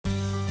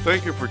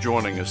Thank you for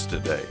joining us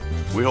today.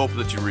 We hope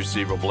that you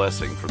receive a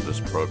blessing from this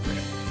program.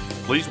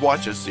 Please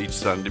watch us each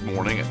Sunday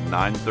morning at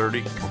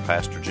 9:30 for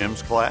Pastor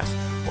Jim's class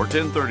or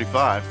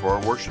 10:35 for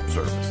our worship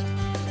service.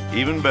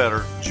 Even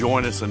better,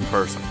 join us in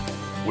person.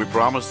 We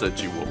promise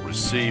that you will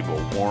receive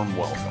a warm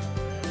welcome.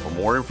 For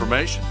more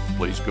information,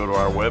 please go to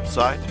our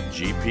website,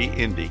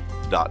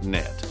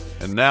 gpindy.net.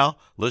 And now,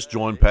 let's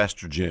join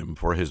Pastor Jim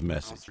for his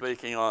message. I'm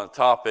speaking on a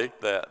topic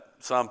that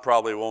some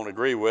probably won't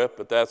agree with,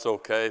 but that's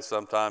okay.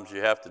 Sometimes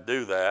you have to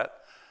do that.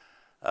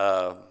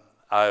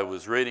 I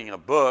was reading a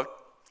book,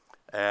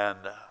 and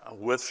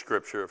with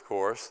Scripture, of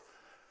course,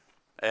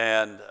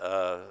 and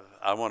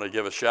I want to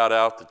give a shout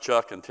out to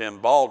Chuck and Tim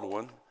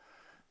Baldwin,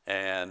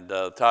 and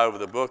the title of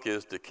the book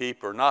is To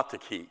Keep or Not to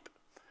Keep,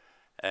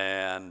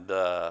 and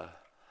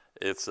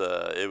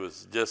it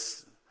was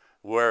just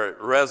where it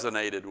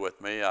resonated with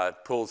me. I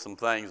pulled some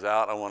things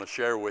out I want to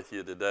share with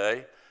you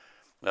today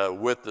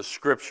with the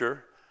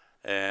Scripture,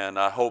 and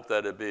I hope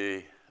that it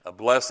be a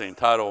blessing.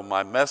 Title of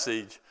my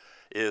message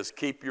is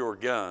Keep Your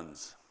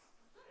Guns.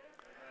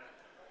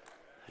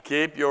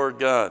 Keep your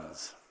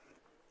guns.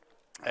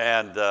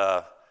 And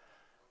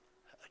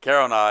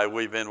Carol and I,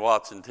 we've been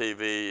watching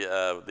TV,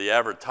 the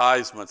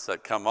advertisements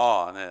that come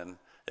on, and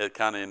it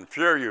kind of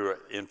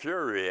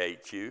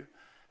infuriates you,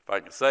 if I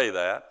can say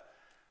that,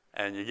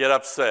 and you get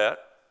upset.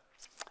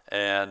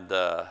 And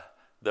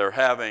they're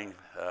having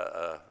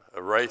a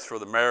race for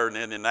the mayor in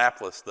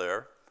Indianapolis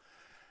there,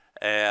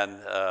 and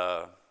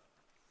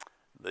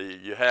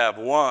you have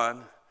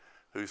one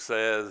who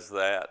says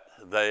that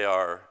they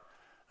are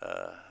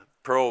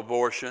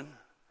pro-abortion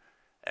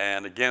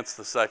and against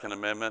the Second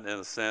Amendment in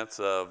the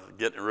sense of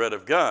getting rid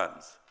of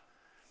guns.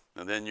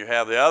 And then you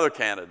have the other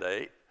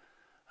candidate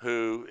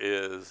who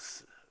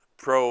is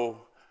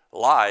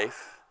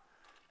pro-life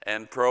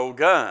and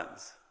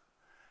pro-guns.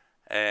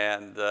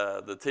 And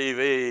the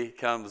TV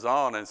comes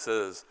on and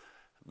says,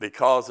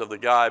 because of the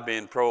guy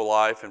being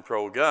pro-life and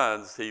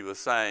pro-guns, he was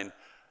saying,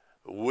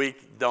 we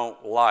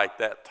don't like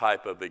that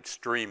type of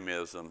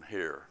extremism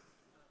here.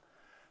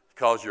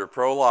 Because you're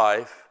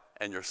pro-life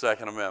and your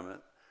Second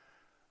Amendment,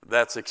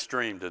 that's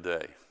extreme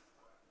today.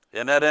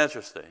 Isn't that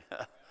interesting?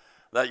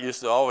 That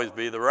used to always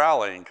be the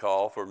rallying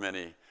call for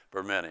many.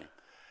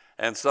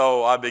 And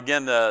so I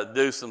began to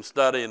do some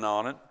studying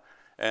on it,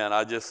 and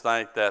I just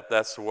think that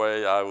that's the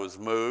way I was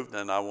moved,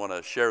 and I want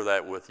to share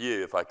that with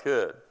you if I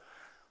could.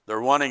 They're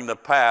wanting to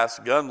pass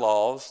gun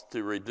laws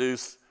to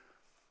reduce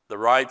the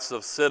rights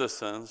of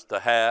citizens to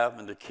have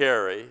and to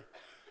carry,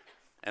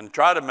 and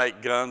try to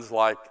make guns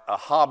like a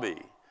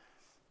hobby.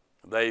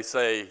 They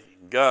say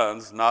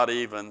guns not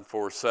even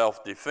for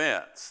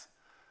self-defense.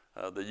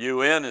 The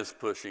UN is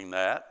pushing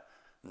that.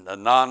 The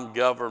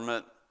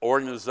non-government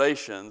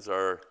organizations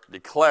are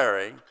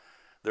declaring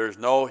there's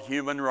no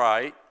human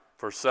right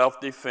for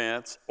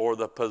self-defense or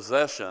the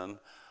possession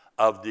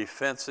of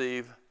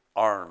defensive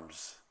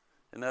arms.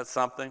 Isn't that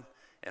something?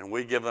 And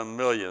we give them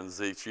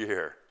millions each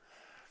year.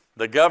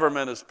 The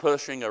government is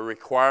pushing a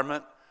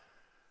requirement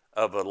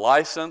of a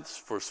license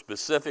for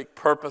specific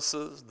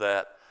purposes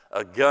that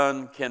a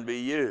gun can be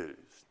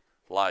used,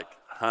 like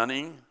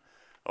hunting,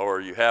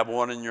 or you have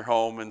one in your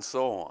home and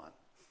so on.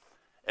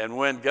 And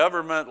when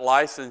government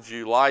licenses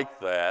you like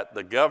that,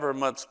 the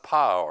government's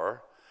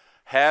power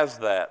has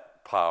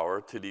that power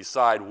to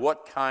decide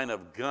what kind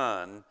of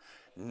gun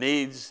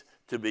needs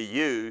to be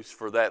used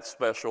for that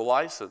special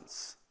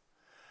license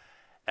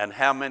and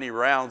how many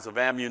rounds of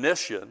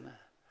ammunition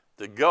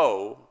to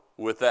go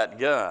with that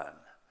gun.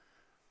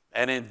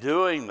 And in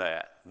doing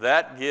that,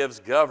 that gives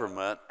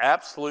government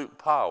absolute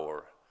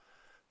power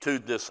to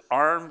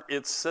disarm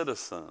its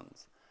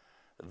citizens.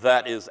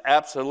 That is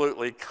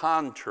absolutely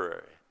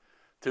contrary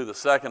to the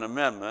Second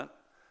Amendment,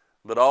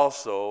 but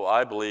also,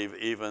 I believe,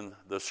 even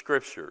the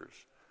Scriptures.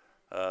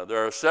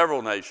 There are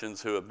several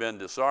nations who have been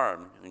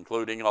disarmed,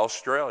 including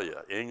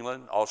Australia,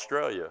 England,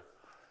 Australia.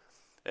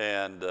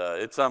 And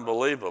it's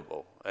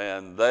unbelievable.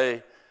 And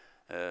they,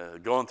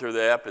 going through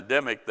the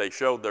epidemic, they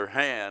showed their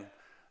hand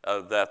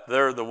that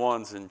they're the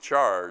ones in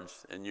charge,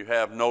 and you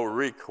have no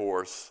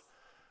recourse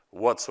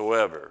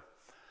whatsoever.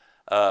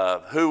 I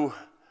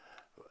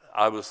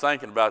was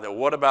thinking about that.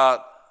 What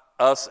about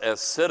us as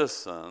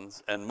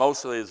citizens, and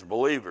mostly as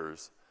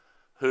believers,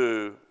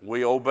 who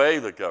we obey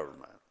the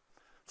government?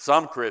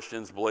 Some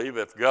Christians believe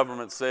if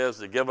government says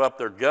to give up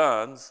their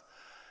guns,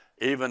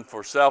 even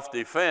for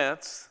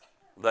self-defense,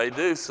 they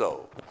do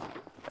so.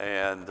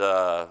 And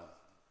of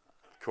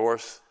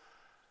course,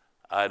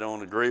 I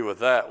don't agree with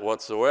that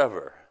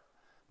whatsoever.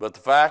 But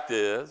the fact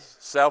is,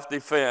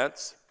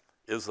 self-defense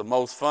is the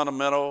most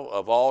fundamental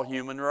of all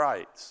human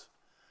rights.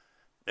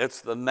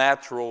 It's the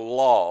natural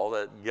law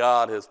that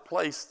God has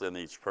placed in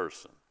each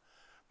person.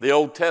 The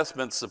Old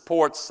Testament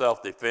supports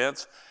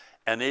self-defense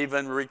and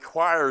even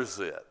requires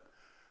it.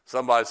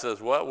 Somebody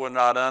says, well, we're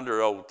not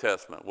under Old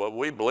Testament. Well,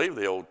 we believe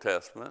the Old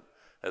Testament.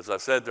 As I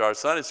said to our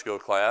Sunday school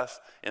class,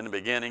 in the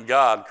beginning,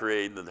 God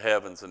created the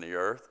heavens and the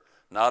earth,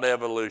 not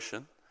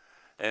evolution.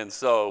 And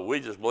so we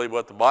just believe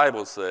what the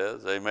Bible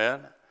says, amen?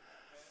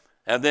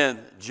 And then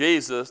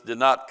Jesus did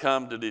not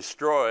come to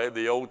destroy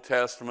the Old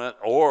Testament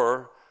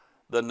or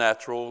the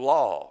natural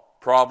law.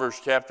 Proverbs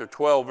chapter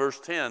 12, verse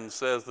 10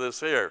 says this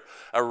here: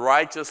 a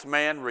righteous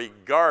man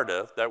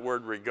regardeth, that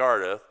word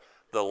regardeth,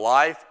 the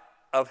life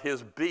of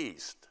his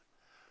beast,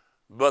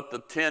 but the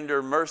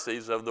tender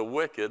mercies of the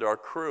wicked are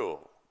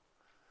cruel.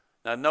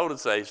 Now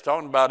notice that he's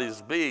talking about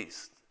his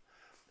beast.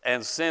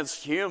 And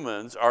since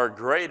humans are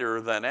greater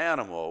than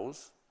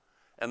animals,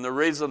 and the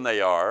reason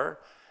they are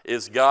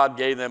is God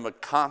gave them a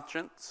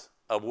conscience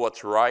of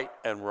what's right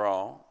and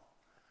wrong.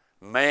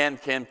 Man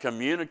can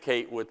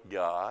communicate with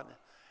God,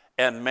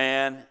 and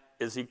man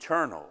is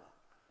eternal.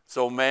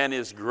 So man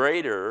is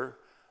greater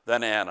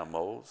than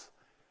animals,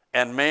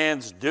 and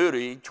man's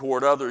duty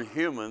toward other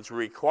humans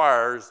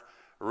requires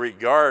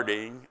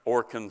regarding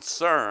or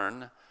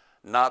concern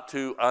not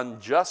to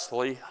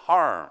unjustly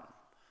harm.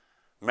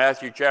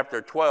 Matthew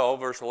chapter 12,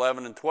 verse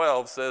 11 and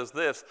 12 says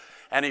this: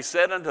 and he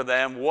said unto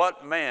them,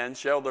 what man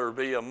shall there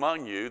be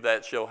among you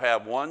that shall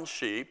have one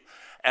sheep,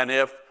 and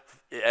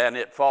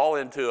it fall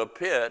into a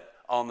pit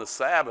on the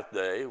Sabbath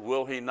day,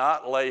 will he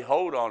not lay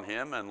hold on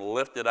him and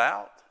lift it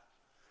out?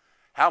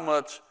 How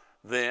much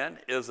then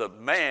is a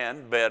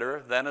man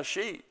better than a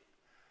sheep?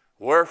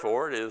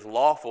 Wherefore it is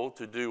lawful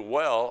to do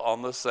well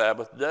on the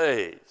Sabbath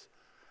days.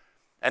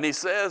 And he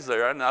says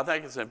there, and I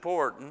think it's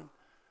important,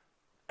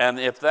 and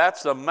if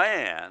that's a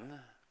man,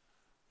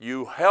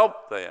 you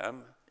help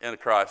them in a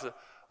crisis.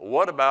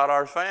 What about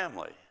our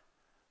family?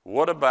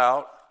 What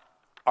about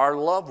our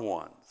loved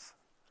ones?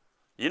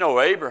 You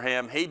know,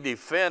 Abraham, he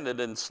defended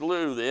and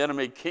slew the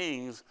enemy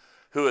kings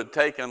who had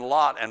taken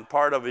Lot and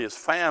part of his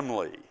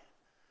family,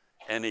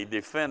 and he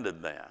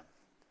defended them.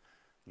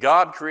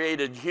 God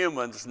created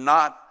humans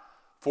not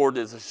for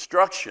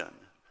destruction,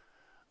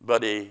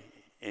 but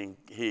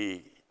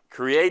he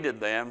created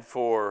them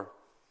for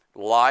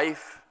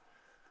life,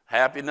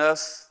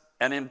 happiness,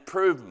 and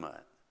improvement.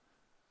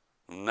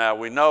 Now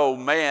we know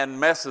man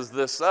messes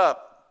this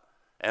up,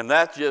 and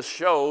that just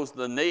shows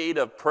the need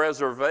of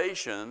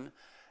preservation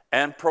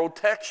and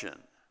protection.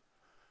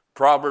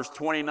 Proverbs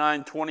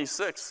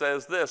 29:26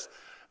 says this: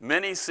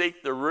 many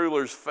seek the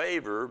ruler's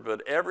favor,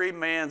 but every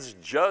man's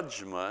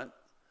judgment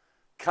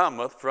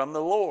cometh from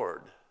the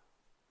Lord.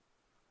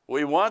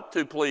 We want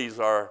to please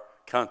our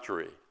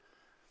country,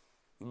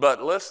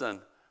 but listen,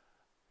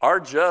 our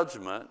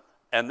judgment,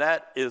 and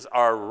that is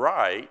our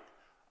right,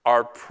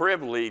 our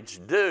privilege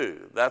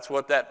due, that's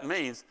what that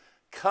means,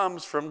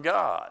 comes from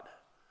God.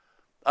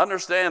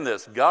 Understand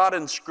this: God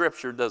in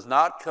Scripture does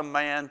not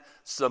command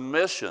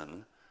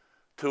submission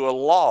to a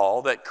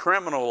law that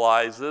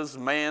criminalizes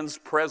man's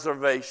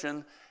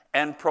preservation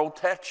and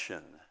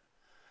protection.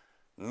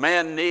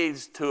 Man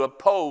needs to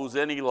oppose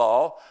any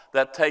law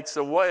that takes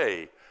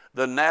away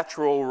the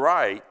natural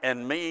right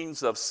and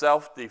means of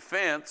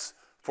self-defense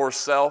for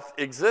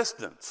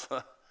self-existence.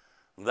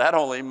 That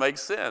only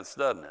makes sense,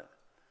 doesn't it?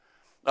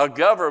 A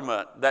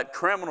government that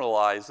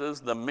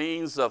criminalizes the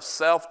means of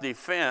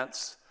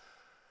self-defense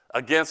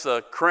against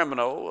a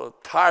criminal, a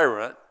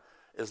tyrant,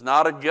 is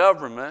not a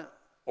government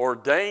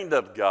ordained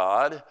of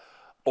God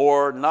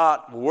or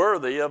not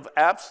worthy of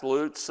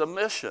absolute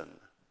submission.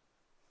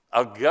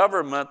 A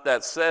government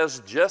that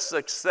says just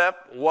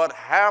accept what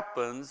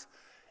happens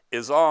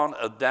is on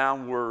a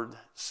downward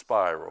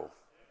spiral.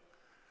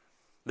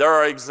 There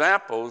are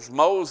examples.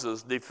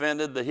 Moses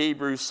defended the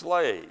Hebrew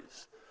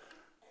slaves.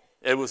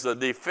 It was a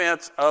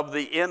defense of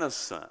the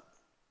innocent.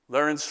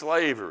 They're in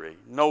slavery,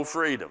 no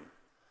freedom.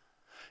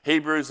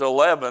 Hebrews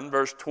 11,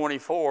 verse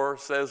 24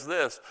 says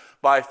this: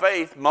 by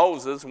faith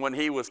Moses, when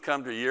he was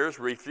come to years,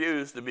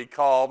 refused to be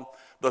called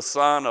the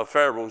son of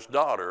Pharaoh's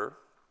daughter,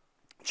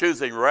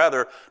 choosing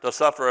rather to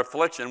suffer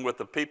affliction with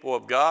the people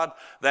of God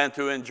than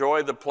to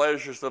enjoy the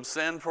pleasures of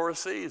sin for a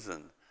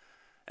season.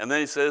 And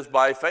then he says,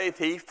 by faith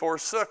he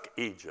forsook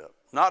Egypt,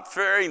 not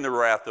fearing the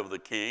wrath of the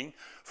king,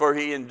 for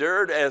he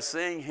endured as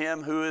seeing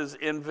him who is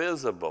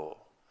invisible.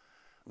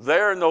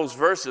 There in those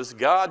verses,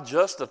 God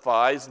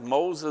justifies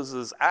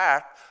Moses'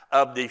 act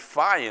of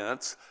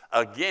defiance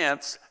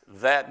against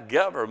that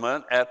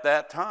government at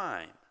that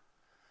time.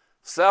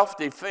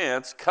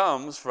 Self-defense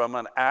comes from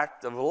an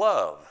act of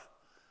love.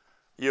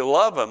 You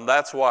love them,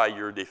 that's why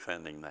you're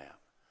defending them.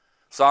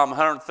 Psalm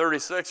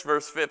 136,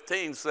 verse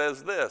 15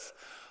 says this: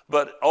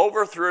 but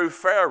overthrew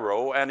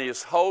Pharaoh and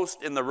his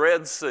host in the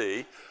Red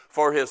Sea,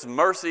 for his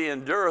mercy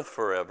endureth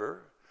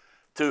forever.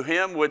 To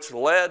him which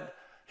led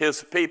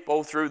his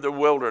people through the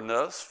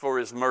wilderness, for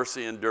his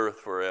mercy endureth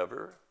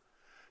forever.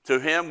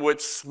 To him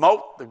which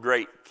smote the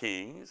great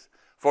kings,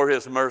 for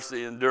his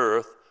mercy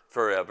endureth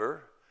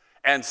forever.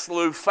 And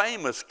slew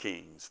famous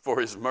kings, for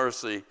his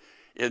mercy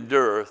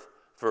endureth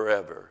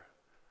forever.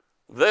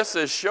 This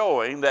is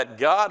showing that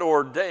God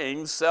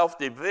ordained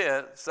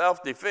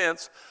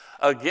self-defense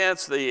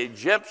against the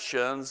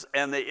Egyptians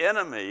and the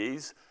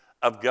enemies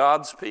of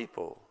God's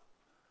people.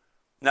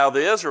 Now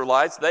the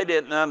Israelites, they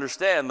didn't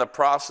understand the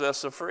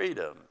process of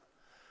freedom.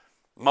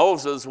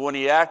 Moses, when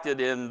he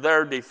acted in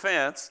their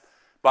defense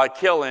by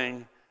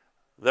killing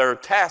their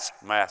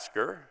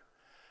taskmaster,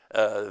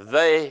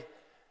 they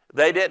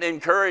They didn't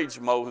encourage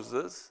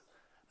Moses.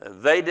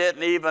 They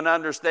didn't even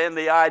understand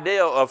the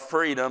idea of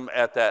freedom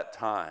at that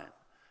time.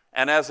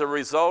 And as a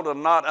result of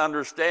not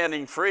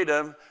understanding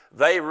freedom,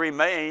 they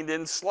remained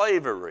in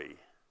slavery,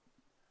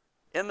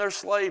 in their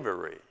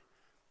slavery.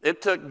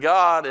 It took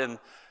God and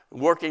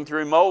working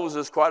through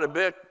Moses quite a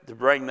bit to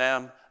bring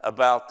them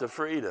about to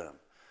freedom.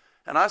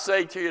 And I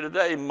say to you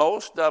today,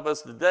 most of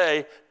us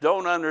today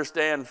don't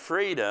understand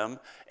freedom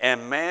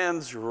and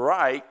man's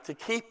right to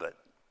keep it.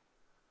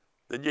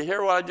 Did you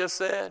hear what I just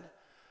said?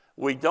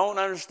 We don't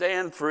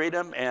understand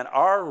freedom and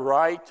our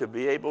right to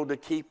be able to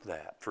keep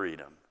that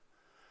freedom.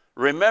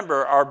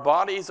 Remember, our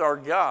bodies are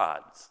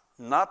God's,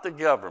 not the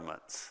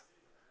government's.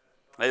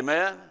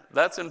 Amen?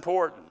 That's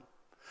important.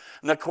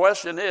 And the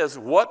question is,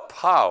 what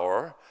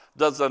power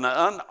does an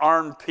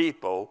unarmed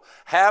people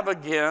have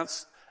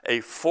against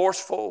a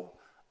forceful,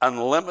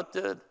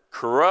 unlimited,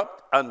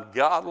 corrupt,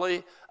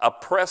 ungodly,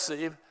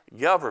 oppressive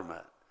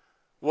government?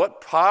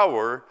 What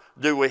power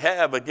do we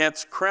have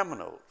against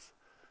criminals?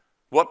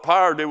 What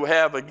power do we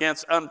have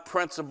against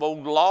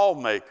unprincipled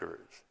lawmakers?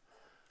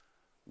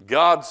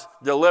 God's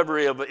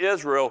delivery of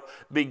Israel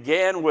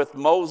began with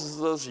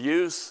Moses'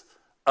 use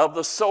of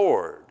the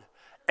sword,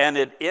 and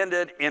it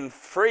ended in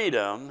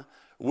freedom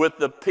with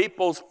the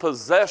people's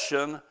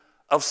possession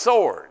of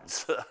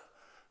swords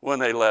when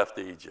they left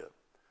Egypt.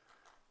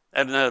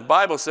 And the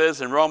Bible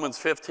says in Romans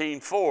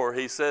 15:4,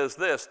 he says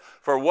this,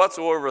 "For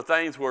whatsoever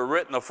things were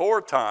written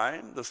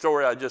aforetime," the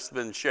story I just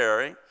been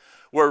sharing,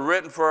 "were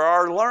written for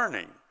our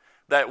learning,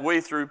 that we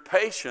through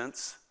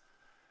patience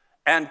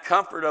and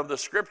comfort of the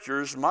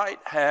Scriptures might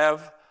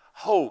have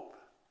hope."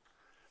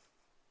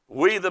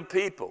 We the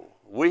people,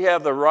 we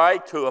have the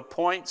right to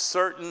appoint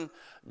certain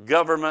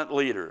government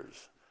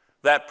leaders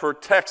that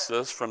protects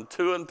us from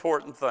two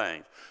important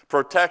things.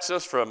 Protects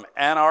us from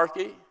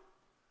anarchy.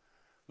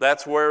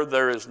 That's where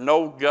there is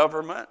no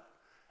government,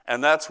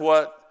 and that's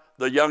what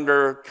the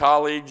younger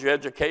college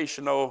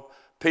educational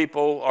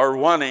people are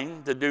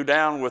wanting to do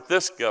down with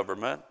this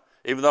government,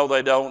 even though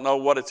they don't know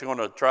what it's going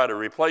to try to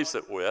replace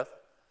it with.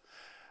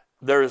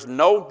 There is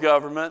no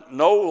government,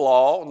 no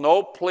law,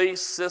 no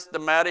police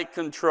systematic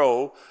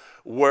control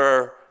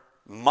where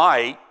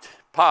might,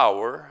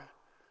 power,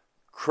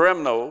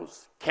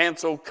 criminals,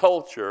 cancel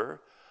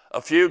culture,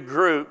 a few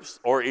groups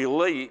or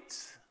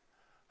elites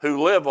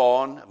who live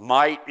on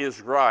might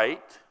is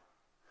right.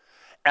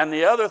 And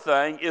the other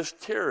thing is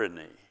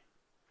tyranny.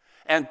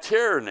 And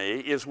tyranny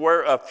is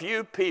where a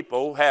few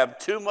people have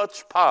too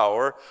much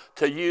power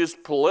to use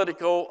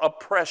political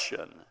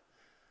oppression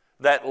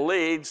that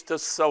leads to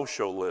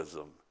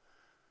socialism.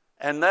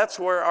 And that's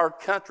where our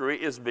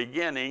country is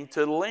beginning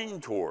to lean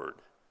toward.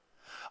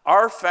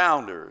 Our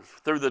founders,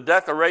 through the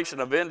Declaration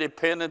of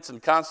Independence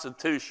and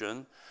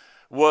Constitution,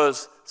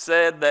 was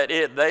said that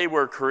they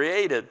were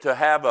created to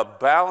have a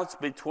balance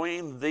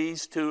between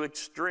these two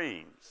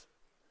extremes.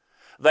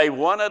 They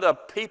wanted a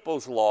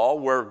people's law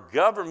where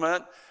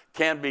government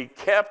can be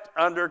kept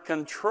under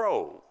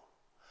control,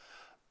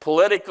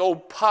 political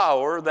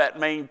power that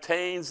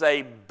maintains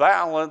a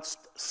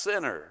balanced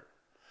center,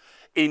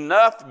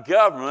 enough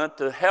government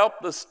to help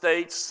the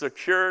state's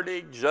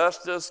security,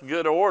 justice,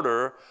 good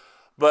order,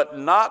 but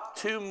not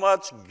too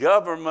much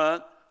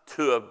government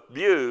to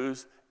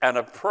abuse and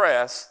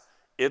oppress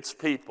its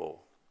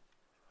people.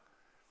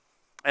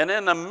 And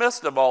in the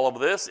midst of all of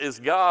this is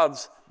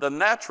the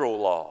natural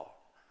law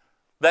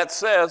that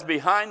says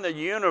behind the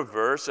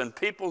universe and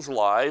people's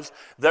lives,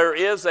 there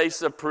is a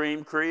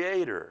supreme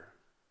creator.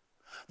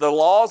 The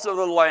laws of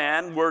the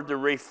land were to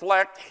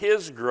reflect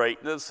his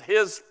greatness,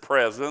 his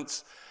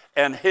presence,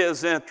 and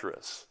his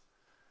interests.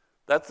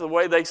 That's the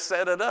way they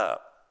set it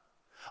up.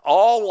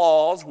 All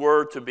laws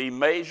were to be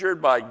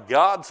measured by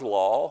God's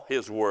law,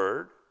 his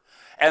word,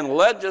 and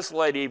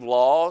legislative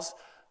laws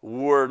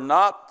were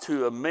not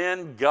to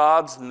amend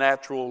God's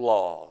natural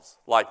laws,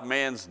 like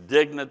man's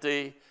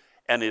dignity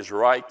and his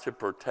right to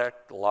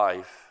protect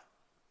life.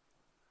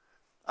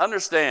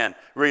 Understand,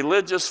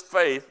 religious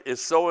faith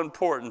is so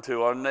important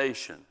to our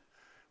nation.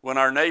 When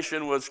our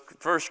nation was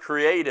first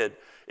created,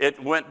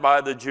 it went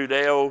by the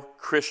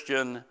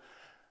Judeo-Christian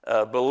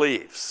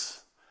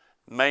beliefs,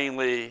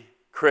 mainly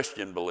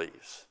Christian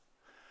beliefs.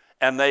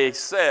 And they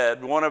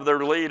said, one of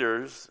their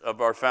leaders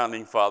of our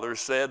founding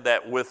fathers said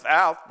that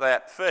without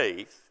that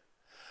faith,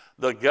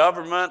 the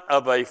government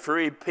of a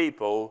free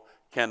people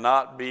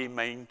cannot be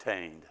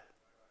maintained.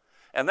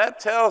 And that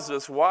tells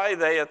us why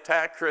they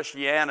attack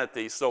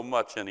Christianity so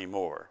much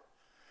anymore.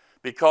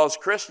 Because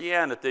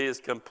Christianity is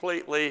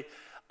completely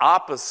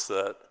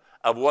opposite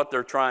of what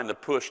they're trying to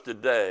push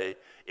today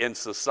in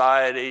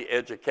society,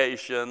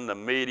 education, the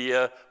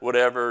media,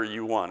 whatever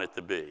you want it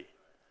to be.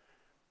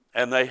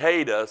 And they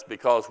hate us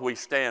because we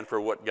stand for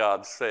what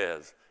God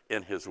says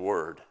in his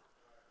word.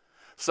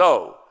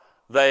 So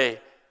they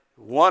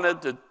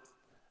wanted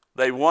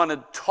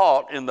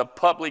taught in the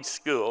public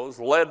schools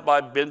led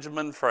by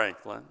Benjamin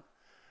Franklin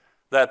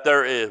that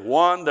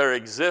there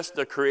exists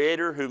a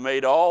creator who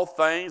made all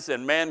things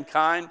and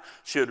mankind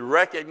should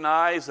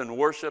recognize and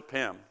worship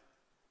him.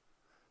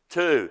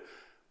 2,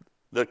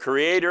 The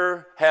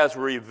Creator has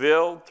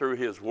revealed through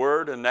His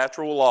Word and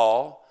natural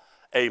law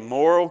a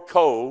moral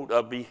code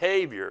of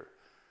behavior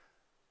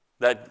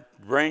that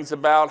brings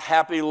about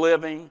happy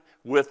living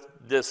which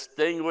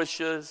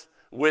distinguishes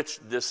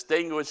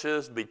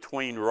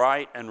between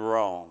right and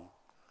wrong.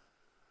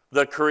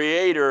 The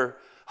Creator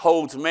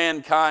holds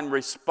mankind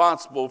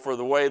responsible for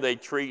the way they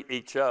treat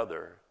each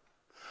other.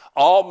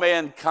 All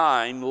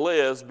mankind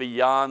lives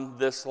beyond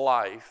this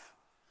life.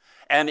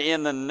 And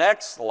in the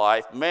next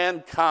life,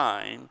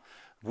 mankind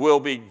will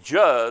be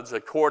judged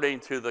according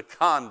to the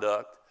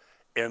conduct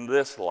in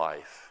this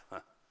life.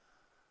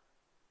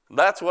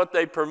 That's what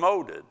they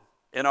promoted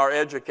in our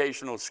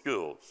educational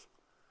schools.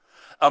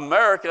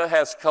 America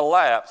has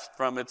collapsed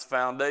from its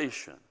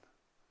foundation.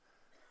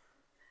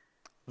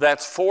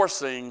 That's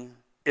forcing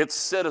its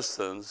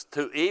citizens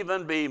to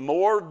even be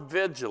more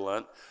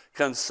vigilant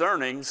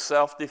concerning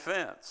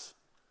self-defense.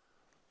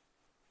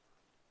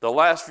 The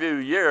last few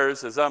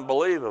years is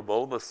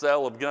unbelievable, the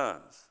sale of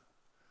guns.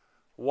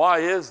 Why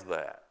is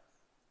that?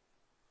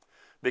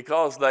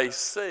 Because they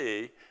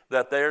see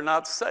that they're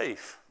not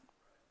safe.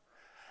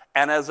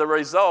 And as a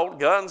result,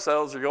 gun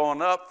sales are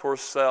going up for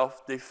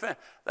self-defense.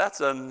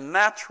 That's a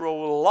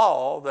natural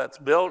law that's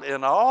built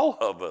in all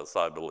of us,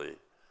 I believe.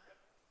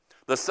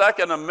 The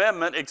Second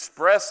Amendment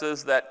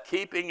expresses that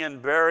keeping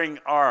and bearing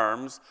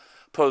arms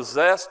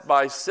possessed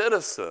by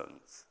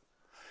citizens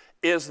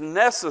is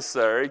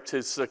necessary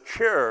to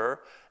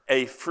secure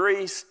a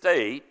free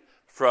state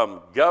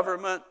from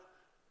government,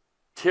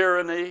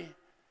 tyranny,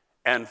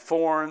 and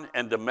foreign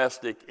and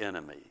domestic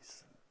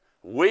enemies.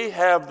 We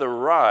have the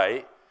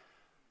right,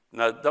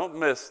 now don't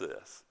miss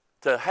this,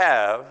 to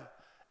have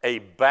a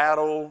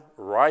battle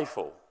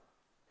rifle.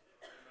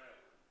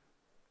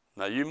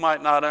 Now you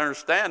might not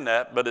understand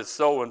that, but it's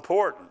so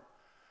important.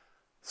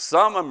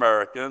 Some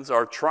Americans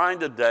are trying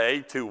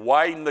today to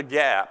widen the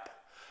gap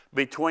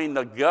between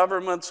the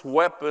government's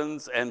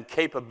weapons and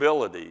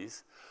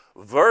capabilities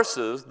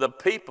versus the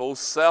people's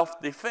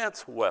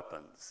self-defense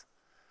weapons.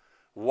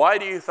 Why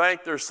do you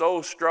think they're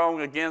so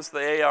strong against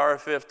the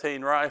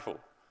AR-15 rifle?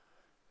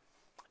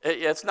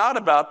 It's not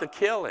about the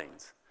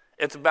killings.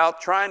 It's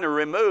about trying to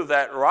remove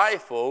that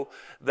rifle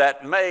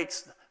that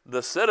makes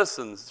the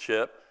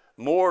citizenship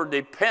more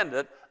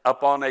dependent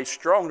upon a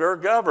stronger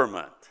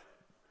government.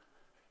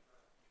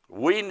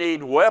 We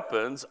need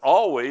weapons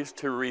always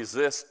to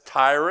resist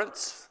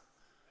tyrants,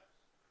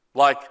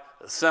 like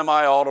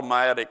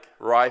semi-automatic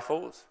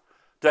rifles,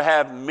 to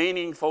have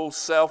meaningful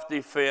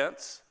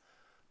self-defense,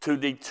 to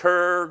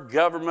deter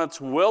government's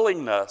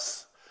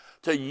willingness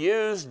to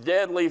use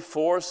deadly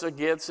force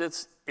against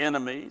its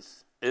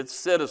enemies, its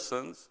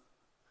citizens,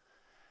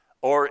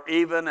 or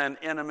even an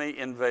enemy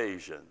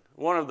invasion.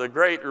 One of the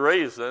great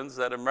reasons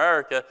that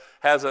America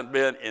hasn't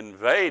been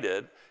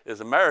invaded is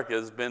America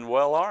has been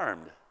well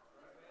armed.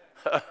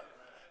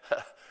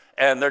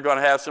 And they're going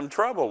to have some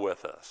trouble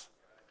with us.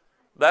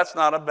 That's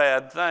not a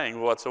bad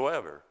thing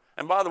whatsoever.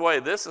 And by the way,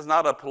 this is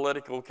not a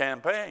political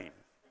campaign.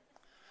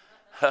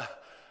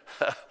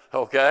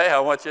 Okay, I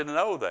want you to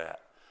know that.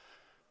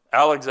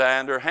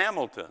 Alexander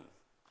Hamilton,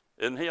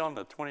 isn't he on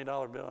the $20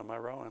 bill? Am I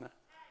wrong in that?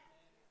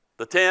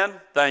 The 10?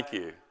 Thank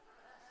you.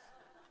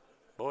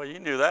 Boy, you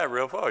knew that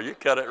real far. You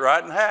cut it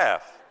right in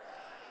half.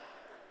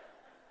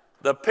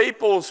 The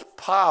people's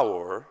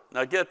power,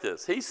 now get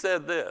this, he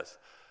said this,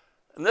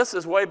 and this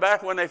is way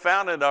back when they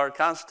founded our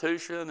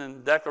Constitution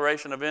and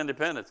Declaration of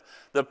Independence.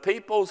 The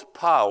people's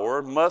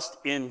power must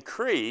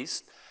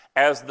increase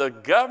as the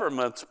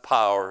government's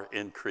power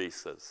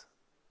increases.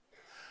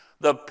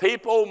 The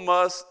people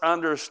must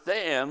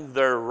understand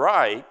their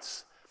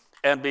rights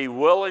and be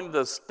willing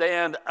to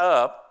stand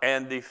up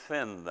and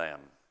defend them,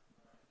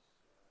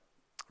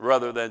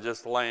 rather than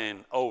just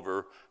laying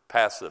over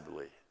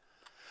passively.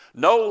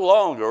 No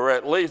longer, or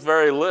at least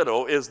very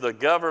little, is the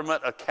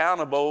government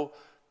accountable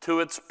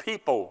to its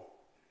people.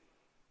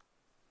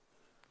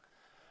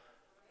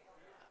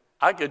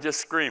 I could just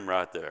scream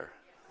right there.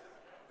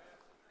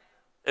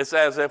 It's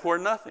as if we're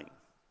nothing.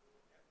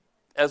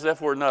 As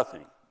if we're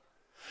nothing.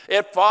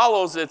 It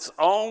follows its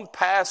own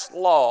past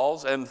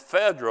laws, and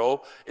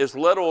federal is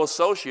little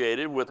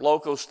associated with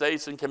local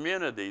states and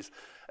communities.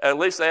 At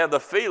least they have the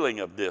feeling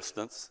of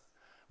distance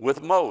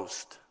with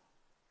most.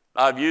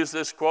 I've used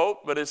this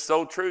quote, but it's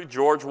so true.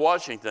 George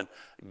Washington,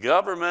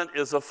 government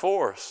is a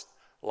force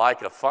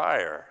like a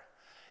fire.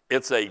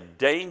 It's a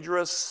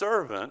dangerous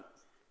servant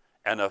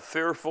and a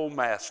fearful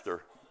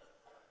master.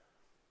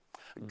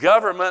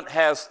 Government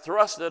has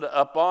thrusted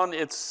upon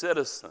its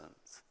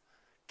citizens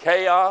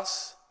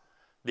chaos,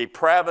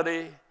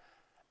 depravity,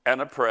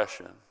 and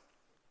oppression.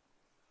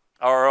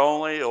 Our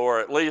only,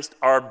 or at least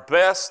our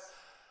best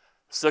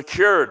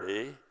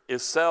security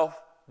is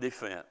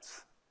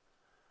self-defense.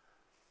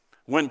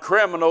 When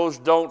criminals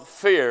don't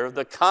fear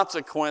the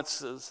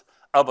consequences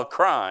of a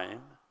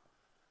crime,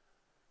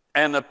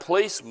 and the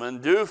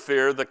policemen do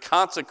fear the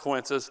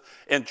consequences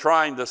in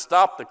trying to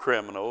stop the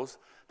criminals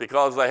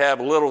because they have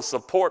little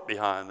support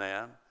behind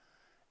them,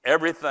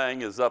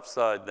 everything is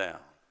upside down.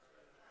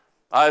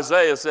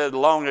 Isaiah said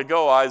long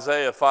ago,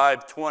 Isaiah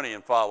 5:20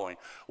 and following,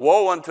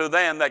 woe unto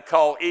them that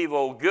call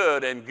evil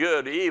good and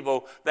good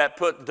evil, that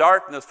put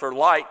darkness for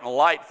light and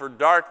light for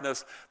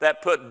darkness,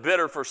 that put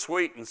bitter for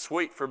sweet and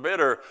sweet for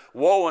bitter.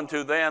 Woe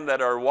unto them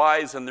that are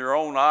wise in their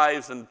own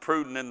eyes and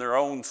prudent in their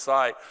own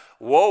sight.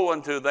 Woe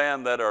unto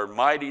them that are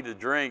mighty to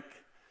drink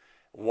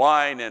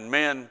wine and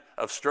men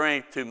of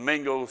strength to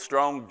mingle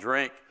strong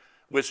drink,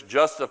 which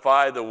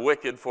justify the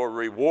wicked for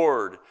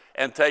reward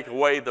and take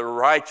away the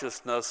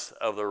righteousness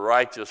of the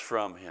righteous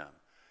from him.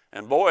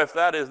 And boy, if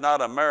that is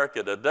not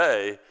America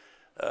today,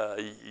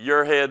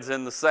 your head's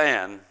in the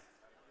sand.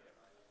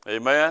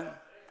 Amen?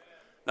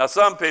 Now,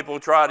 some people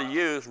try to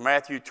use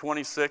Matthew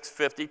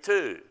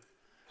 26:52.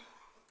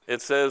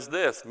 It says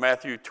this,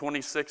 Matthew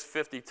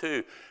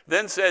 26:52.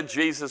 Then said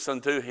Jesus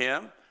unto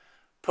him,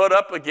 put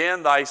up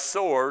again thy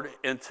sword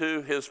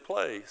into his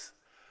place.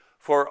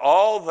 For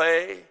all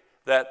they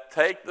that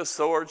take the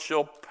sword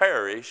shall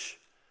perish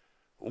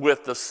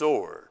with the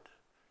sword.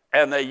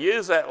 And they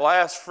use that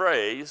last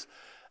phrase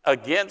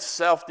against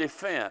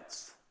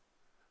self-defense.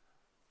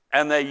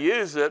 And they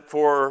use it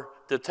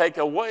to take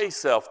away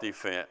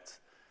self-defense.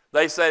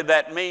 They say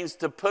that means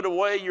to put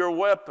away your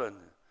weapon.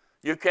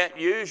 You can't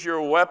use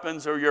your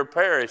weapons or you'll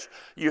perish.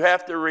 You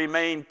have to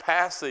remain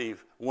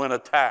passive when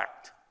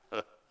attacked.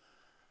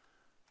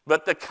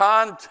 But the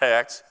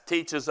context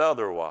teaches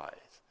otherwise.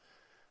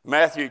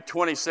 Matthew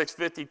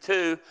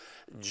 26:52,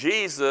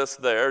 Jesus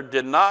there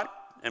did not,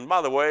 and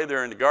by the way,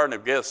 they're in the Garden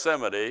of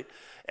Gethsemane,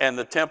 and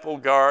the temple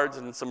guards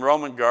and some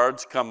Roman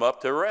guards come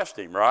up to arrest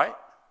him, right?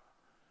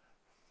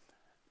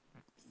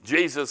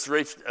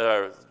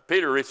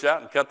 Peter reached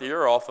out and cut the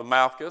ear off of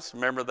Malchus.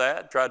 Remember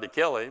that? Tried to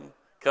kill him,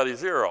 cut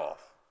his ear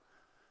off.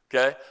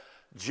 Okay?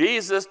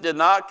 Jesus did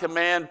not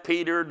command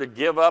Peter to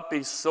give up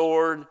his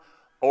sword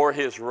or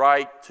his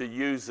right to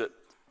use it.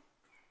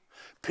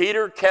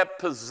 Peter kept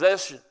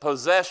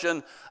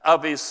possession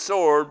of his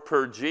sword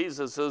per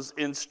Jesus'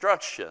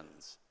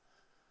 instructions.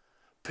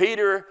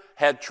 Peter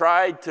had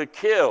tried to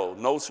kill,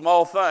 no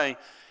small thing.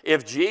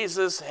 If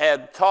Jesus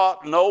had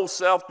taught no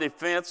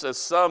self-defense, as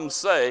some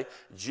say,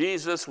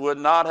 Jesus would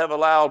not have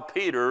allowed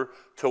Peter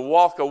to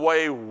walk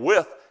away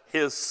with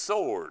his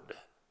sword.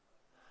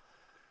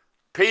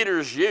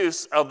 Peter's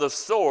use of the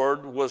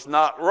sword was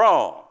not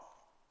wrong,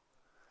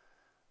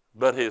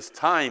 but his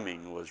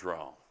timing was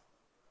wrong.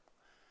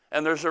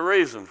 And there's a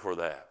reason for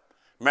that.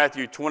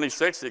 Matthew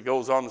 26, it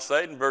goes on to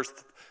say in verse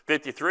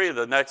 53 of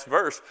the next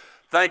verse,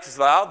 thinkest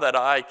thou that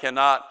I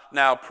cannot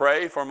now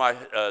pray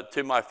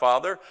to my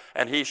Father,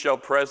 and he shall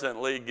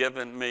presently give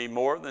me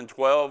more than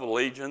 12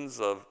 legions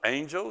of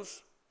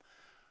angels?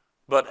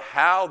 But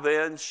how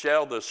then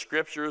shall the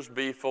scriptures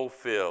be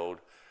fulfilled,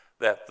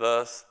 that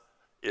thus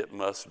it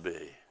must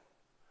be?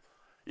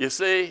 You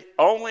see,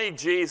 only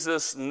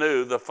Jesus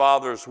knew the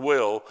Father's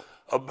will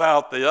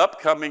about the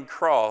upcoming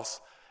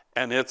cross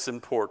and its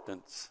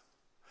importance.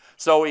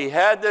 So he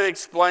had to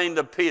explain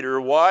to Peter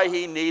why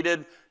he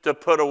needed to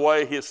put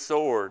away his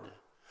sword.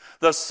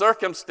 The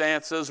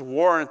circumstances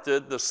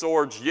warranted the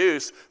sword's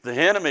use. The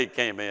enemy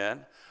came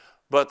in,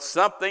 but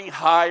something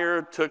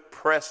higher took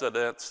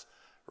precedence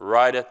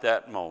right at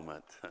that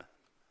moment.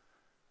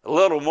 A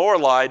little more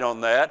light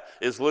on that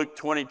is Luke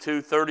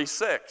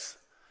 22:36.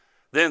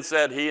 Then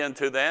said he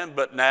unto them,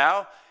 but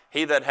now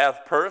he that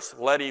hath purse,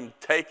 let him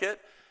take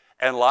it,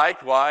 and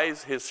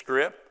likewise his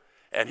scrip.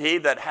 And he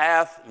that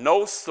hath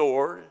no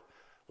sword,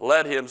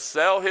 let him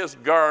sell his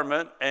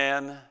garment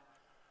and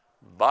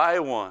buy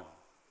one.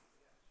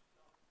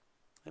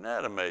 Isn't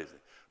that amazing?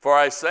 For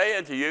I say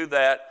unto you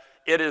that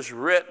it is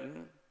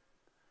written,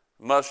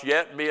 must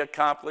yet be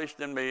accomplished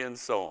in me, and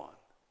so on.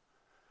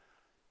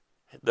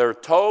 They're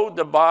told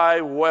to buy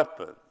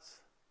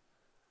weapons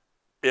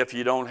if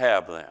you don't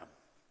have them.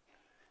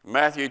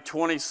 Matthew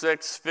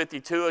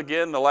 26:52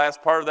 again, the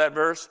last part of that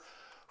verse.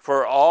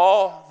 For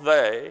all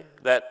they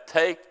that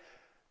take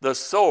the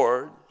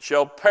sword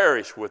shall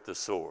perish with the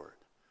sword.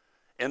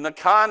 In the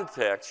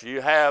context,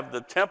 you have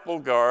the temple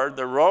guard,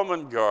 the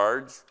Roman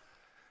guards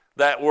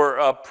that were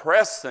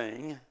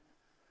oppressing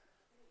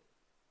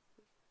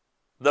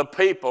the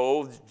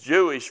people,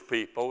 Jewish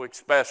people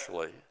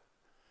especially,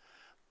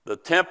 the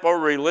temple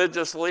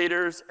religious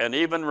leaders, and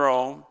even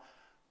Rome.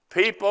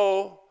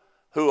 People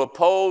who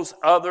oppose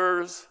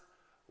others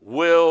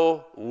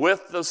will,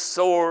 with the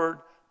sword,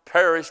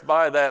 perish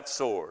by that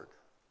sword.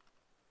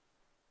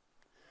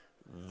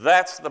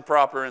 That's the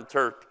proper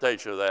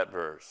interpretation of that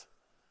verse.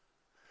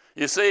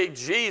 You see,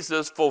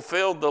 Jesus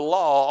fulfilled the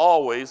law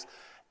always,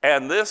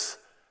 and this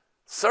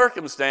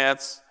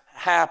circumstance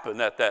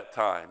happened at that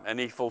time, and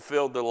he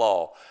fulfilled the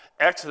law.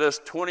 Exodus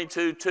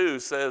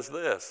 22:2 says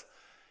this,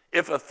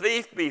 if a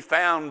thief be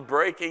found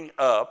breaking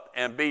up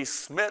and be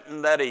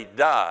smitten that he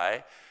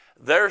die,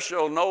 there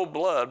shall no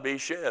blood be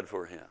shed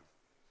for him.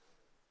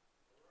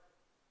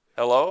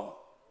 Hello?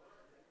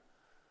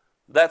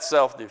 That's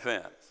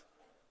self-defense.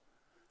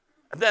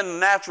 And then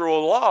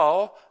natural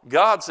law,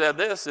 God said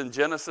this in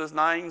Genesis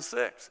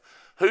 9:6.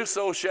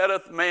 Whoso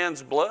sheddeth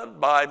man's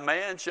blood, by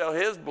man shall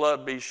his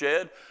blood be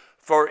shed.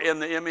 For in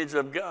the image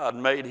of God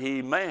made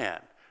he man.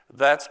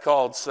 That's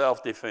called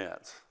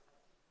self-defense.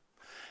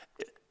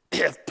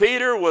 If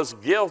Peter was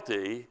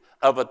guilty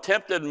of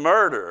attempted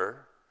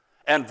murder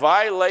and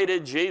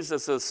violated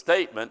Jesus'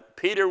 statement,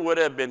 Peter would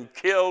have been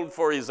killed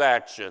for his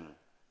action.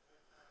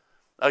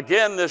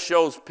 Again, this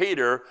shows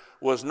Peter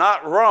was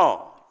not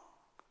wrong.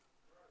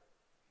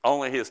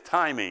 Only his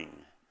timing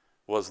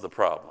was the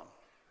problem.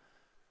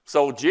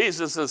 So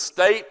Jesus'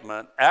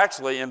 statement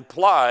actually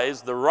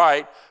implies the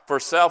right for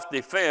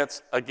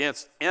self-defense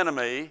against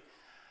enemy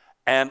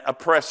and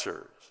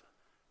oppressors.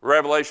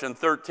 Revelation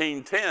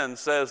 13:10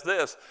 says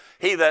this,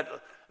 he that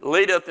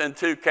leadeth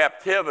into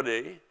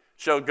captivity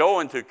shall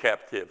go into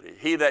captivity.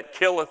 He that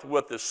killeth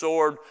with the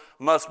sword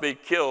must be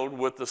killed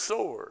with the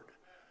sword.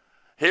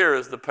 Here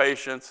is the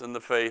patience and the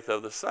faith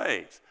of the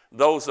saints.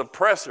 Those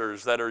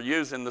oppressors that are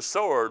using the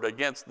sword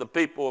against the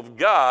people of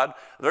God,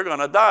 they're going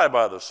to die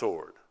by the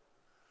sword.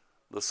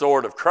 The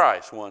sword of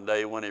Christ one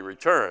day when he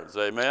returns.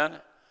 Amen?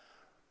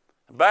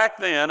 Back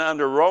then,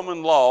 under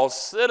Roman law,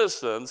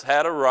 citizens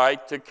had a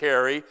right to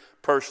carry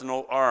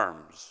personal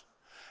arms.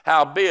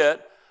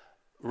 Howbeit,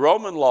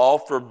 Roman law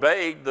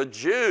forbade the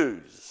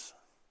Jews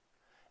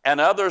and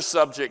other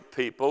subject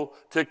people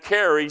to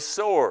carry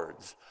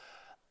swords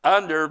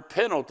under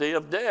penalty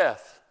of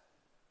death.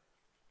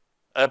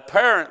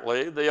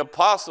 Apparently, the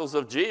apostles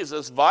of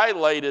Jesus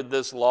violated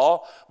this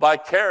law by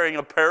carrying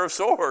a pair of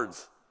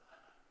swords.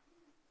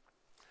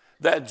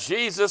 That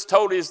Jesus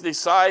told his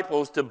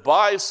disciples to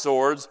buy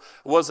swords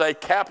was a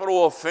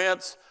capital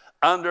offense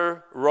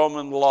under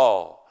Roman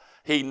law.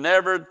 He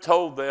never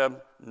told them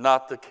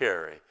not to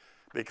carry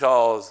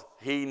because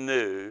he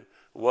knew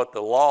what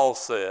the law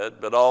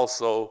said, but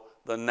also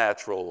the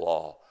natural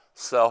law,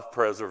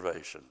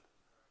 self-preservation.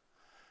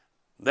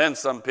 Then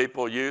some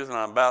people use, and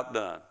I'm about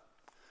done,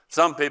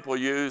 some people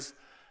use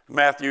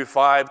Matthew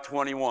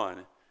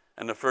 5:21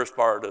 and the first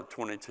part of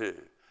 22.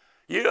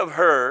 You have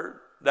heard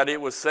that it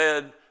was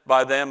said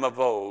by them of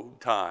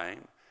old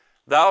time,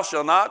 thou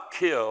shalt not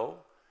kill,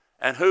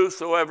 and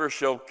whosoever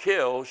shall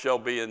kill shall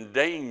be in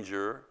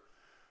danger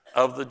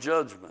of the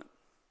judgment.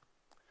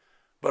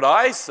 But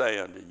I say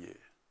unto you,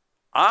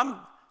 I'm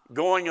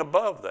going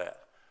above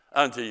that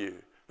unto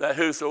you, that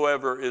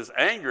whosoever is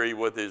angry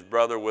with his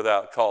brother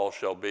without cause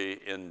shall be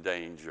in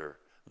danger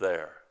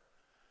there.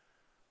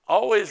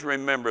 Always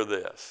remember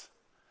this.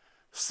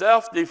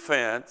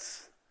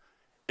 Self-defense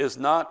is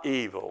not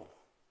evil.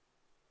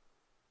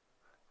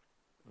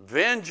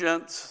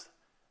 Vengeance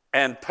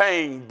and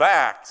paying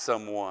back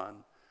someone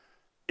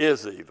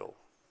is evil.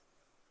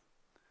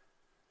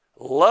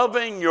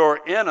 Loving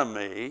your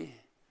enemy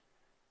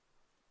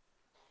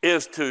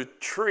is to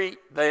treat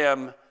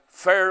them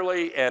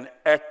fairly and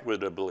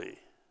equitably.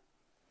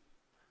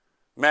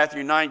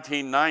 Matthew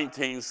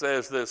 19:19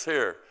 says this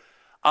here,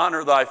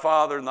 honor thy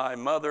father and thy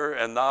mother,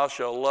 and thou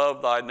shalt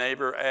love thy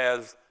neighbor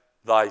as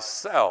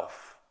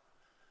thyself.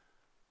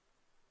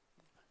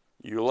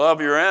 You love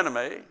your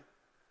enemy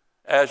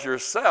as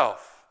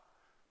yourself,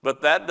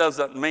 but that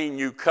doesn't mean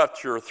you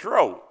cut your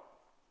throat.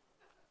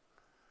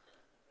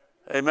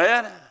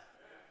 Amen?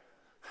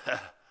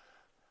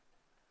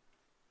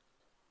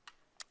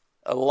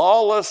 A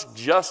lawless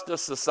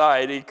justice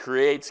society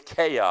creates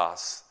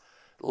chaos,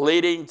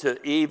 leading to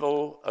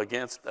evil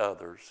against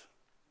others.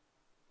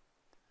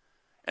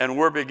 And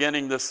we're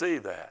beginning to see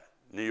that.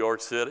 New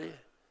York City,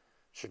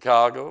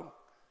 Chicago,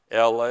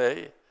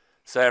 LA,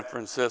 San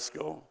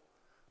Francisco,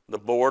 the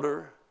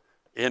border,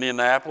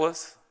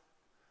 Indianapolis.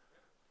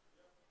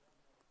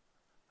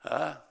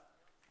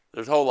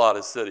 There's a whole lot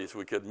of cities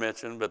we could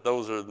mention, but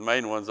those are the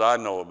main ones I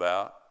know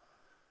about.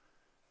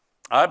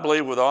 I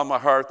believe with all my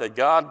heart that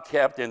God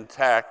kept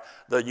intact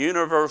the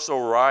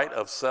universal right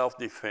of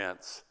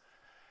self-defense.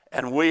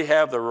 And we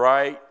have the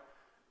right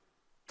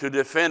to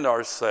defend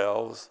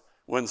ourselves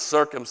when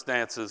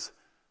circumstances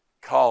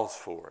calls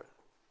for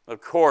it.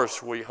 Of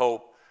course, we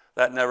hope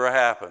that never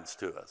happens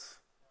to us.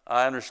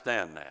 I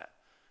understand that.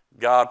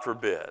 God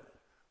forbid.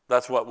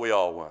 That's what we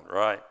all want,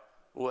 right?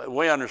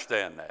 We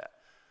understand that.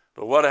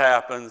 But what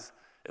happens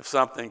if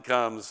something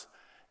comes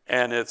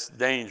and it's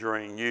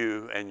endangering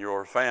you and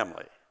your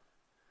family?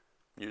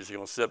 You're just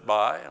going to sit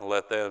by and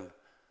let them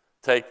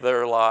take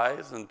their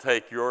lives and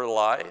take your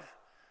life?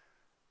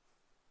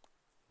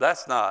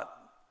 That's not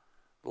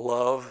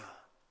love.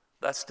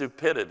 That's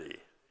stupidity.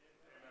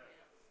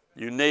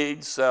 You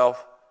need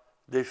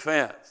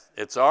self-defense.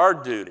 It's our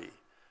duty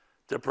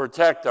to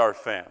protect our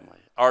family,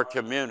 our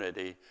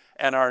community,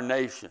 and our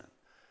nation,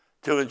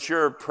 to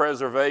ensure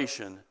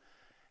preservation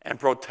and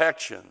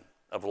protection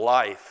of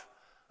life,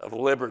 of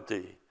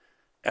liberty,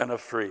 and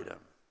of freedom.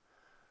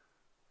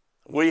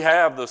 We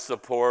have the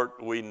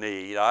support we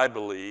need, I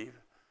believe,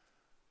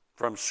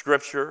 from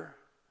Scripture,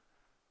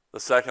 the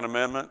Second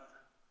Amendment,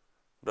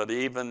 but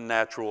even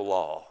natural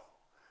law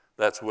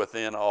that's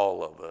within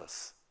all of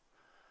us.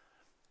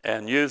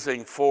 And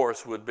using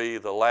force would be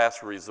the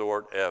last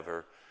resort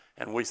ever.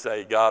 And we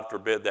say, God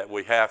forbid that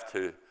we have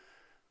to,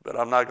 but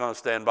I'm not going to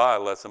stand by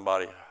and let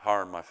somebody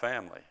harm my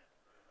family.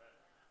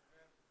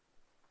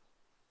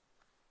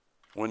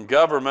 When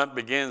government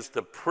begins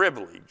to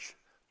privilege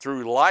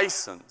through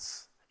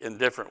license in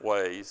different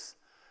ways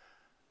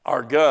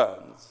our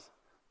guns,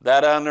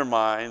 that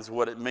undermines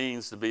what it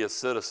means to be a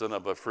citizen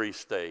of a free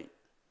state.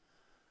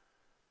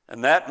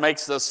 And that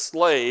makes us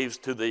slaves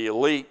to the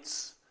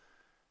elites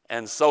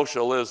and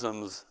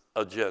socialism's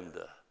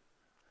agenda.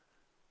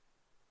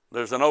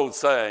 There's an old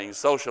saying,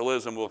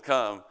 socialism will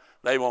come,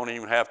 they won't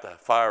even have to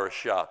fire a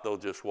shot, they'll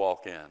just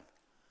walk in.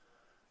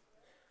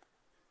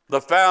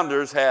 The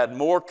founders had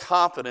more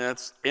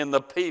confidence in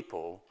the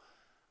people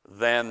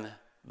than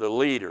the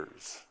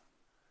leaders.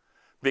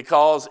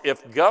 Because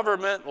if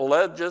government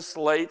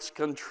legislates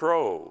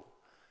control,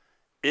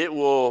 it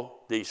will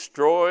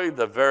destroy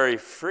the very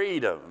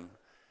freedom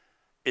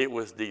it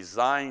was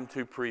designed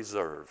to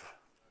preserve.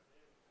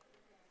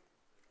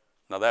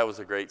 Now that was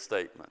a great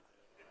statement.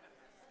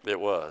 It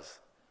was.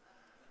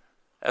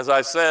 As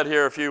I said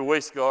here a few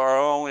weeks ago, our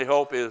only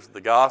hope is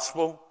the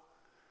gospel.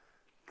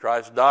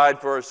 Christ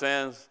died for our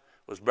sins,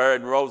 was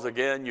buried and rose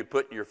again. You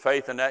put your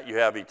faith in that, you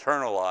have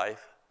eternal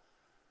life.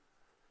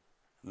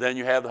 Then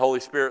you have the Holy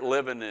Spirit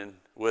living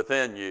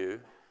within you,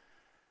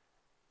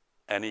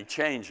 and he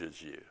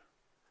changes you.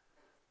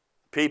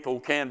 People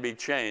can be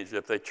changed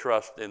if they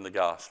trust in the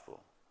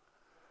gospel.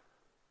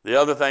 The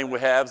other thing we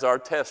have is our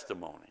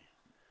testimony.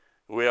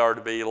 We are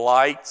to be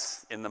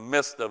lights in the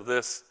midst of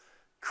this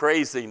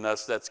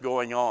craziness that's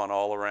going on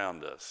all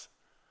around us.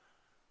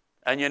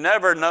 And you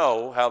never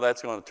know how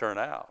that's going to turn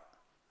out.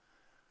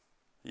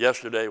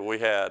 Yesterday we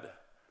had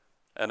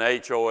an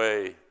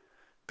HOA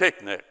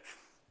picnic,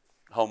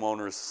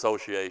 Homeowners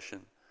Association,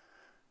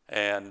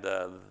 and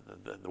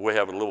we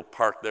have a little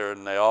park there,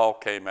 and they all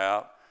came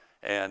out,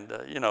 and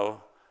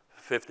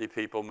 50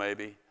 people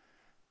maybe,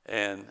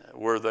 and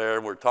we're there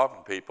and we're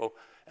talking to people.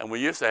 And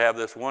we used to have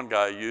this one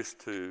guy who used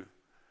to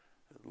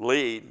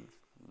lead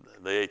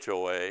the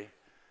HOA,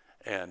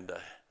 and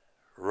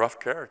rough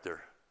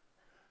character,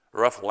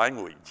 rough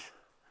language,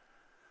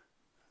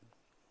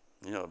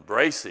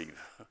 abrasive,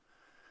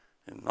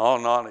 and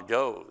on it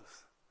goes.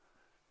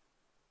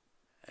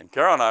 And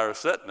Carol and I were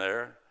sitting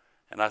there,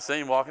 and I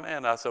seen him walking in,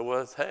 and I said,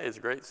 well, hey, it's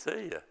great to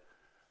see you.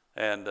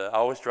 And I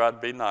always tried to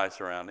be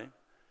nice around him.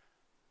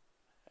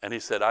 And he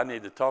said, I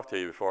need to talk to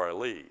you before I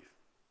leave.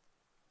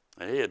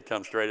 And he had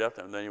come straight up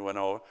to him, and then he went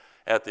over.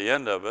 At the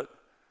end of it,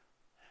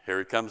 here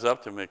he comes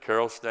up to me,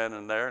 Carol's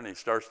standing there, and he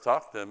starts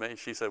talking to me.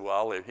 She said, well,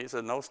 I'll leave. He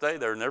said, no, stay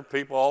there, and there are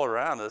people all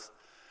around us.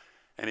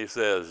 And he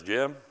says,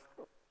 Jim,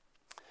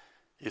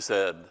 he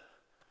said,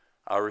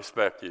 I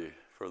respect you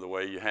for the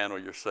way you handle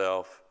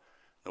yourself,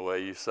 the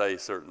way you say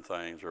certain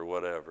things or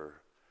whatever.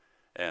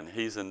 And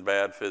he's in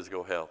bad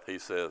physical health. He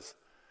says,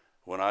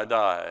 when I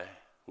die,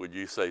 would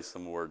you say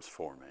some words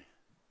for me?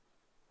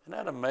 Isn't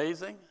that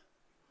amazing?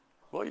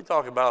 Well, you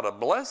talk about a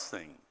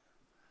blessing.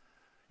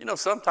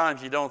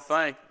 Sometimes you don't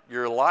think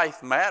your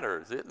life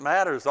matters. It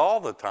matters all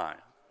the time.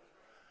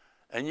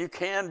 And you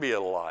can be a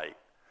light.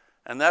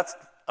 And that's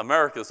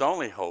America's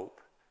only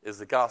hope, is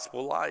the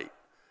gospel light.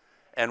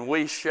 And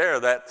we share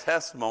that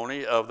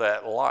testimony of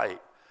that light.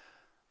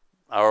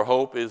 Our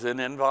hope is in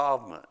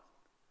involvement.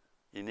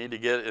 You need to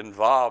get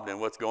involved in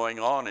what's going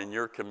on in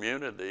your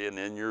community and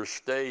in your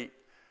state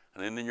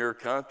and in your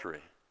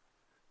country.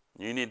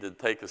 You need to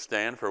take a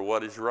stand for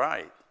what is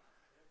right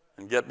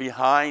and get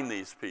behind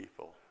these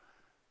people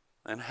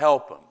and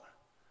help them.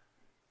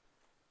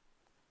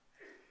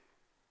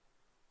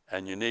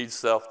 And you need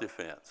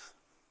self-defense.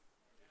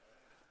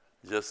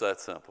 Just that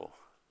simple.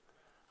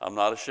 I'm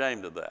not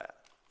ashamed of that.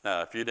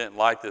 Now, if you didn't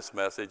like this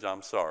message,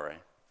 I'm sorry.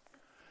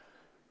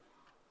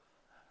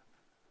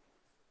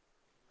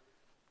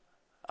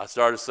 I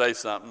started to say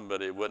something,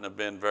 but it wouldn't have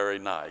been very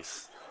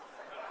nice.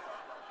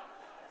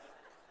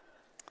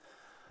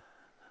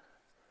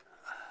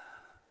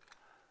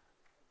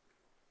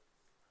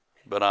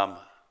 But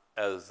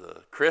as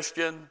a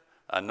Christian,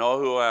 I know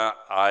who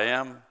I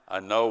am. I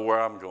know where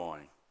I'm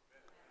going.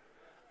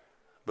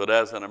 But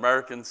as an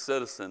American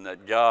citizen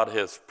that God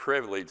has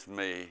privileged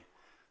me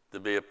to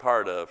be a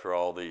part of for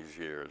all these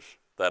years,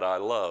 that I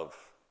love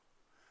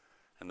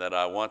and that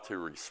I want to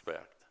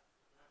respect,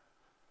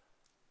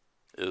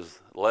 is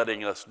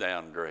letting us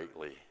down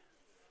greatly.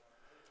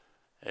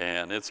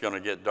 And it's going to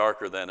get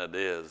darker than it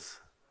is.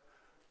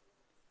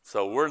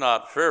 So we're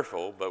not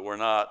fearful, but we're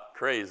not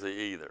crazy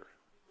either.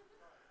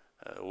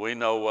 We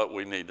know what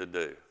we need to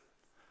do.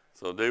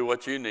 So do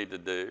what you need to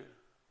do.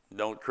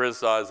 Don't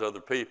criticize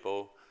other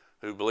people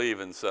who believe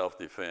in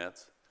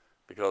self-defense,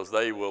 because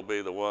they will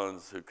be the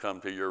ones who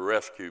come to your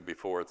rescue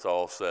before it's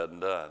all said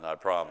and done, I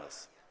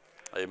promise.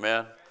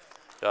 Amen?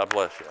 God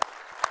bless you.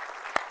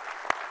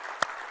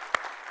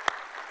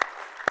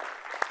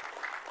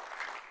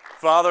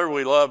 Father,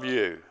 we love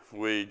you.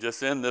 We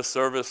just end this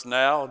service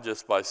now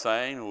just by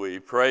saying we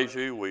praise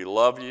you, we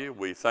love you,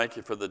 we thank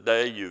you for the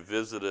day you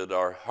visited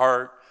our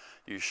heart.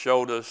 You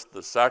showed us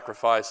the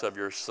sacrifice of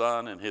your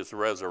Son and his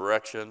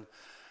resurrection.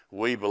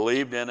 We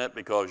believed in it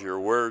because your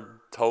word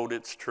told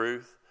its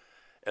truth,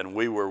 and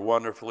we were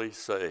wonderfully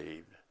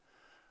saved.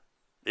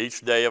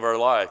 each day of our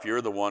life.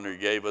 You're the one who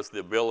gave us the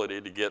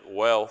ability to get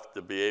wealth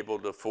to be able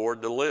to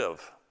afford to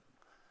live.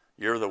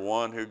 You're the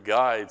one who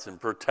guides and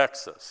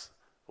protects us.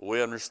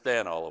 We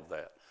understand all of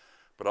that.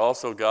 But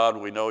also, God,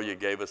 we know you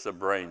gave us a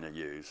brain to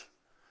use.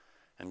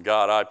 And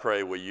God, I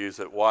pray we use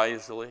it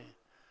wisely.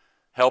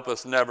 Help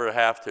us never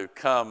have to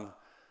come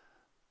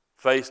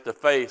face to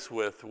face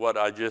with what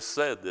I just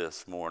said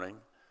this morning.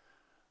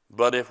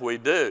 But if we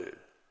do,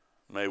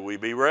 may we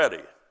be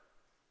ready.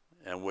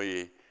 And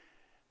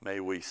may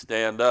we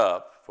stand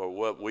up for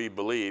what we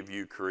believe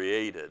you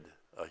created,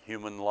 a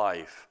human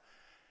life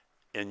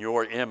in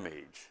your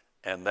image,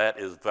 and that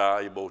is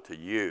valuable to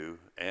you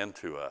and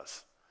to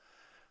us.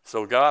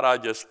 So God, I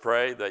just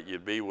pray that you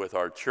be with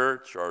our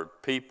church, our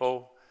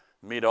people,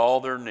 meet all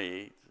their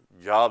needs.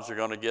 Jobs are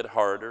going to get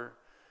harder.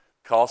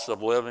 Cost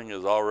of living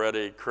is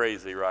already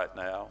crazy right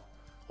now.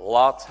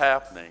 Lots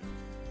happening.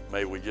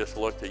 May we just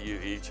look to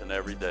you each and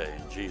every day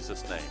in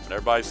Jesus' name. And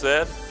everybody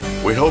said,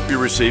 We hope you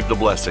received a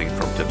blessing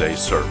from today's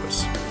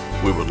service.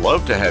 We would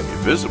love to have you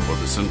visit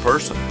with us in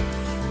person.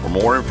 For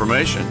more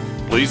information,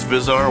 please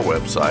visit our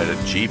website at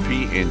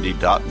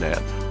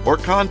gpindy.net or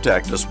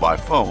contact us by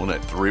phone at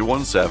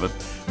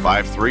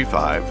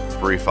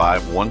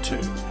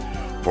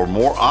 317-535-3512. For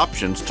more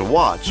options to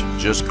watch,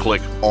 just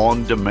click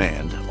On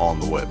Demand on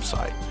the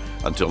website.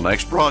 Until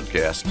next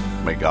broadcast,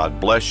 may God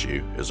bless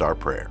you is our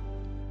prayer.